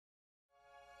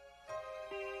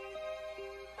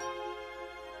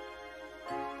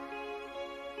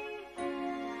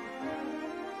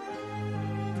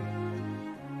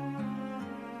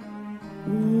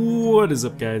What is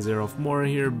up, guys? Arolf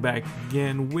here, back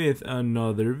again with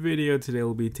another video. Today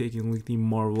we'll be taking a look at the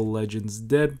Marvel Legends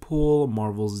Deadpool,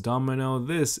 Marvel's Domino.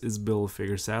 This is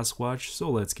Build-A-Figure Sasquatch, so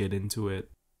let's get into it.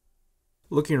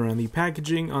 Looking around the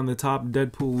packaging, on the top,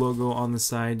 Deadpool logo on the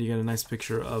side. You got a nice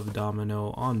picture of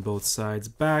Domino on both sides.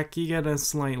 Back, you got a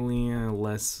slightly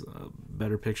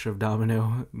better picture of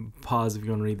Domino. Pause if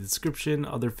you want to read the description.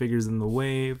 Other figures in the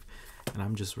wave. And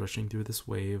I'm just rushing through this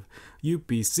wave.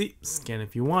 UPC, scan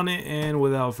if you want it, and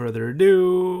without further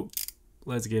ado,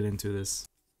 let's get into this.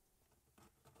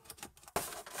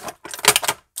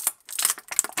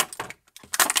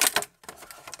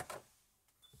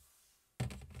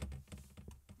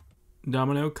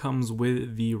 Domino comes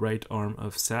with the right arm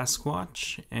of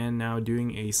Sasquatch, and now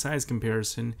doing a size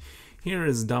comparison, here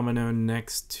is Domino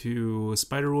next to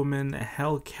Spider-Woman,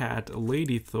 Hellcat,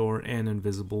 Lady Thor, and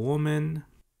Invisible Woman,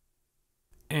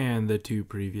 and the two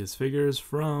previous figures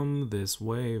from this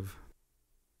wave.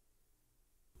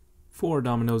 For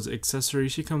Domino's accessory,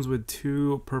 she comes with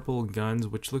two purple guns,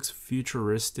 which looks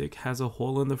futuristic, has a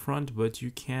hole in the front, but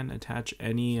you can't attach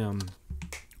any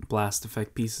blast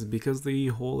effect pieces because the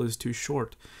hole is too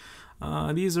short.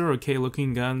 These are okay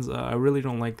looking guns. I really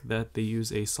don't like that they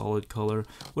use a solid color.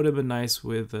 Would have been nice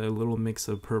with a little mix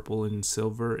of purple and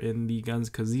silver in the guns,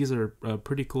 because these are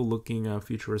pretty cool looking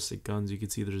futuristic guns. You can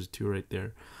see there's two right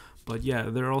there. But yeah,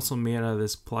 they're also made out of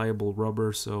this pliable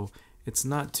rubber, so it's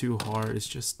not too hard. It's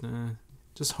just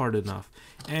hard enough.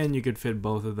 And you could fit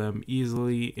both of them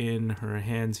easily in her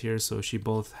hands here, so she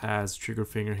both has trigger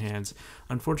finger hands.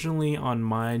 Unfortunately, on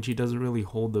mine, she doesn't really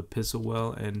hold the pistol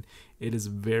well, and it is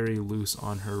very loose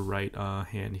on her right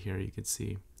hand here. You can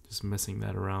see, just messing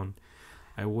that around.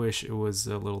 I wish it was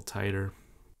a little tighter.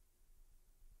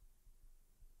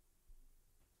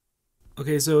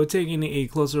 Okay, so taking a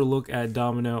closer look at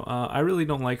Domino, I really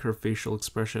don't like her facial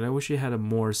expression. I wish she had a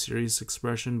more serious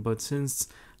expression, but since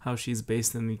how she's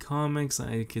based in the comics,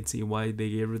 I could see why they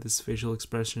gave her this facial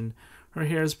expression. Her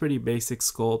hair is pretty basic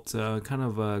sculpt, kind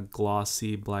of a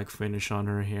glossy black finish on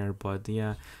her hair, but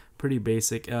yeah, pretty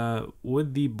basic.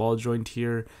 With the ball joint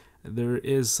here, there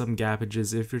is some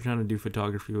gappages. If you're trying to do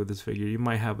photography with this figure, you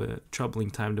might have a troubling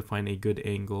time to find a good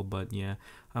angle, but yeah,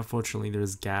 unfortunately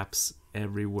there's gaps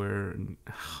everywhere.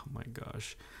 Oh my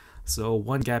gosh. So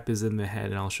one gap is in the head,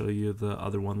 and I'll show you the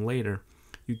other one later.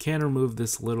 You can remove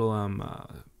this little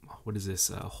what is this,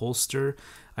 holster?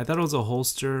 I thought it was a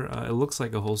holster. It looks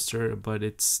like a holster, but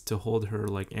it's to hold her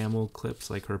like ammo clips,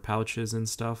 like her pouches and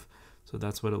stuff. So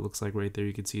that's what it looks like right there.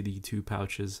 You can see the two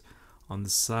pouches on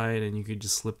the side, and you could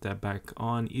just slip that back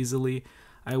on easily.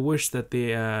 I wish that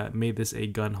they made this a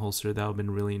gun holster. That would have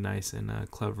been really nice and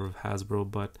clever of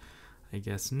Hasbro, but I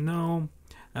guess no.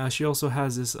 She also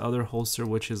has this other holster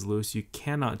which is loose. You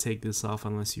cannot take this off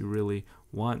unless you really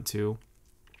want to.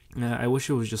 I wish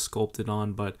it was just sculpted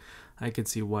on, but I could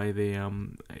see why they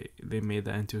made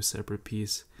that into a separate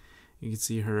piece. You can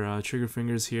see her trigger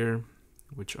fingers here,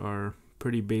 which are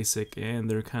pretty basic, and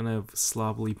they're kind of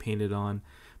sloppily painted on,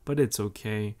 but it's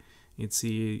okay. You can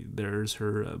see there's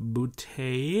her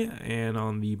bootay, and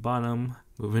on the bottom,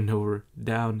 moving over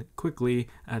down quickly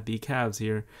at the calves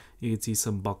here, you can see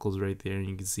some buckles right there, and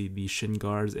you can see the shin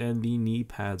guards and the knee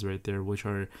pads right there, which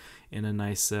are in a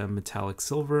nice metallic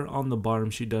silver. On the bottom,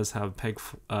 she does have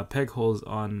peg holes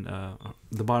on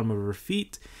the bottom of her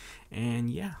feet, and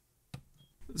yeah.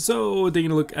 So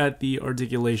taking a look at the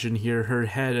articulation here, her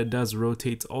head does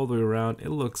rotate all the way around. It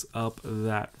looks up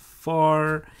that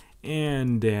far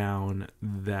and down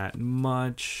that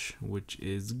much, which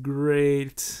is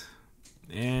great.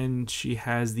 And she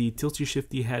has the tilty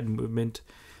shifty head movement,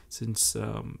 since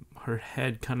her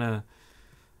head kind of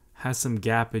has some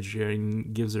gappage here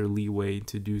and gives her leeway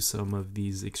to do some of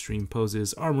these extreme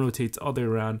poses. Arm rotates all the way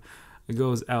around. It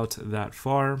goes out that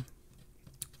far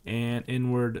and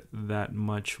inward that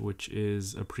much, which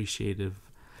is appreciative.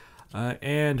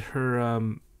 And her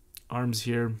arms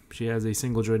here, she has a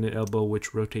single jointed elbow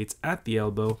which rotates at the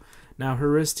elbow. Now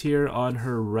her wrist here on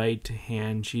her right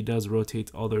hand, she does rotate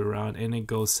all the way around, and it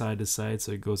goes side to side,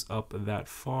 so it goes up that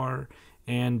far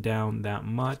and down that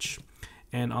much.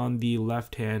 And on the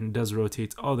left hand, does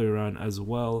rotate all the way around as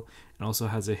well, and also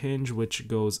has a hinge which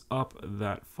goes up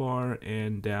that far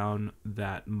and down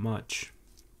that much.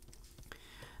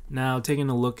 Now taking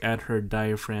a look at her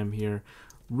diaphragm here,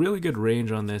 really good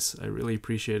range on this. I really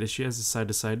appreciate it. She has a side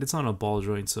to side. It's on a ball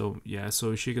joint, so yeah,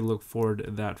 so she could look forward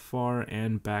that far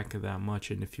and back that much.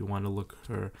 And if you want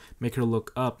to make her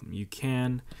look up, you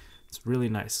can. It's really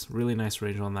nice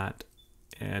range on that.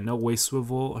 And no waist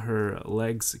swivel. Her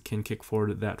legs can kick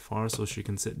forward that far, so she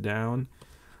can sit down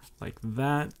like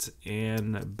that,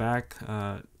 and back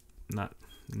not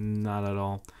Not at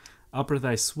all. Upper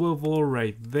thigh swivel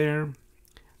right there.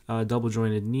 Double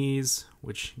jointed knees,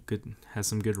 which has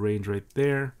some good range right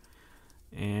there.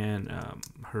 And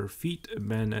her feet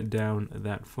bend down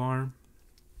that far,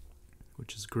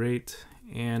 which is great.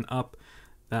 And up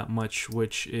that much,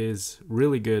 which is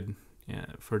really good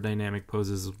for dynamic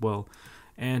poses as well.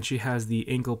 And she has the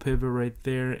ankle pivot right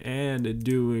there, and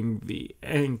doing the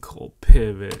ankle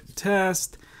pivot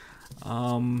test.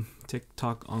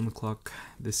 Tick-tock on the clock.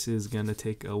 This is gonna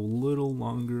take a little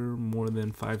longer, more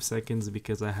than 5 seconds,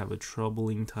 because I have a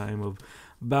troubling time of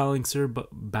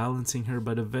balancing her,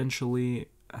 but eventually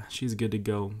she's good to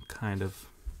go, kind of.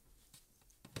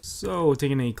 So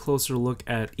taking a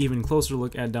even closer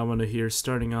look at Domino here,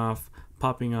 starting off,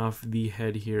 popping off the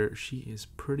head here. She is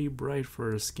pretty bright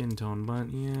for her skin tone, but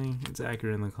yeah, it's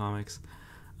accurate in the comics.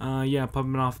 Yeah,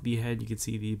 popping off the head, you can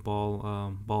see the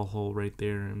ball hole right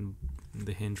there and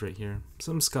the hinge right here.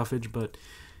 Some scuffage, but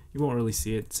you won't really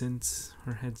see it since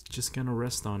her head's just gonna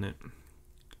rest on it.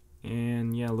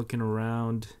 And yeah, looking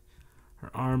around,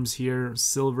 her arms here,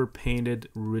 silver painted,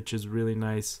 which is really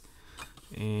nice.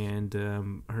 And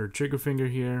her trigger finger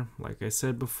here, like I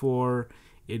said before,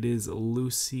 it is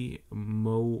Lucy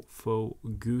Mofo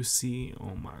Goosey.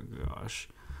 Oh my gosh.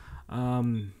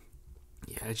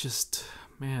 Yeah, it's just,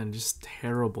 man, just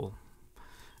terrible.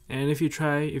 And if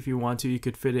you want to, you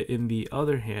could fit it in the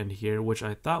other hand here, which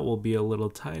I thought will be a little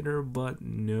tighter, but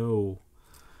no,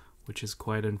 which is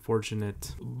quite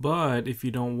unfortunate. But if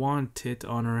you don't want it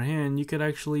on her hand, you could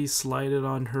actually slide it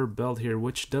on her belt here,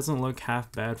 which doesn't look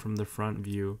half bad from the front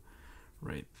view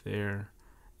right there.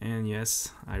 And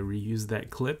yes, I reused that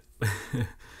clip.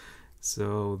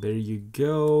 So there you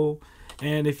go.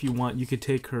 And if you want, you could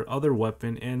take her other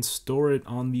weapon and store it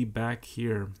on the back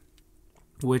here,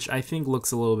 which I think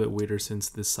looks a little bit weirder since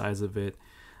the size of it.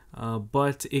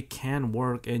 But it can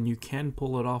work, and you can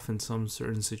pull it off in some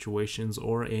certain situations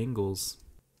or angles.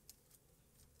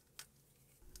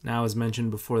 Now, as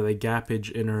mentioned before, the gappage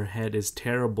in her head is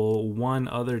terrible. One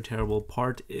other terrible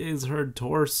part is her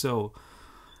torso.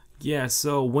 Yeah,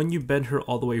 so when you bend her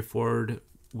all the way forward,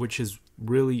 which is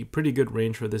really pretty good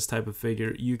range for this type of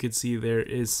figure, you could see there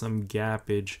is some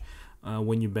gappage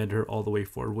when you bend her all the way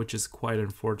forward, which is quite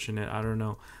unfortunate. I don't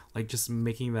know, like just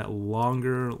making that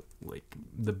longer, like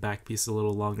the back piece a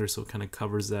little longer so it kind of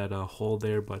covers that hole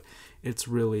there, but it's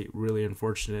really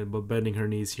unfortunate. But bending her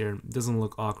knees here doesn't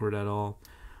look awkward at all.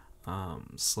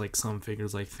 It's like some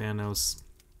figures like Thanos.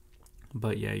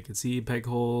 But yeah, you can see peg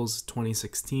holes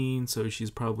 2016, so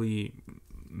she's probably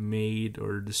made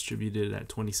or distributed at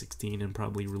 2016 and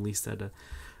probably released at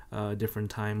a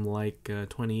different time like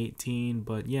 2018.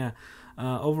 But yeah,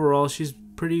 overall she's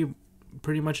pretty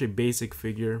much a basic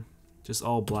figure, just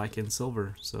all black and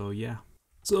silver. So yeah,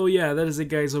 that is it,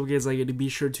 guys. Hope you guys like it. Be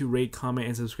sure to rate, comment,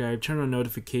 and subscribe. Turn on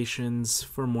notifications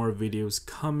for more videos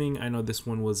coming. I know this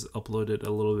one was uploaded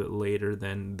a little bit later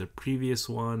than the previous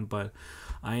one, but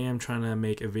I am trying to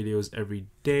make videos every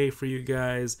day for you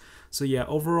guys. So yeah,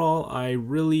 overall, I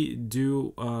really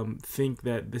do think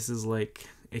that this is like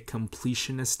a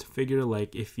completionist figure.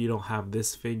 Like if you don't have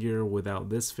this figure without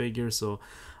this figure. So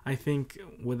I think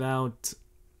without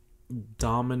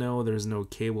Domino, there's no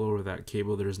Cable. Without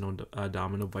Cable, there's no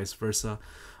Domino, vice versa.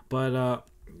 But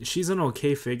she's an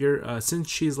okay figure. Since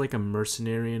she's like a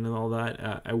mercenary and all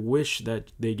that, I wish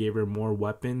that they gave her more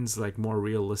weapons, like more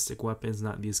realistic weapons,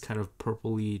 not these kind of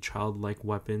purpley childlike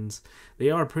weapons. They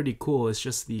are pretty cool. It's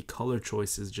just the color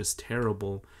choice is just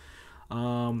terrible.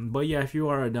 But yeah, if you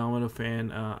are a Domino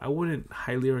fan, I wouldn't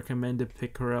highly recommend to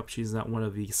pick her up. She's not one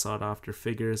of the sought after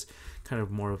figures, kind of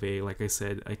more of a, like I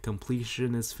said, a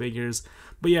completionist figures.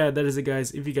 But yeah, that is it,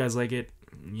 guys. If you guys like it,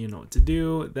 you know what to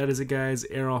do. That is it, guys.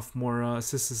 Arolf Mora,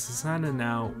 Sisana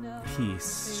now.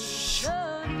 Peace.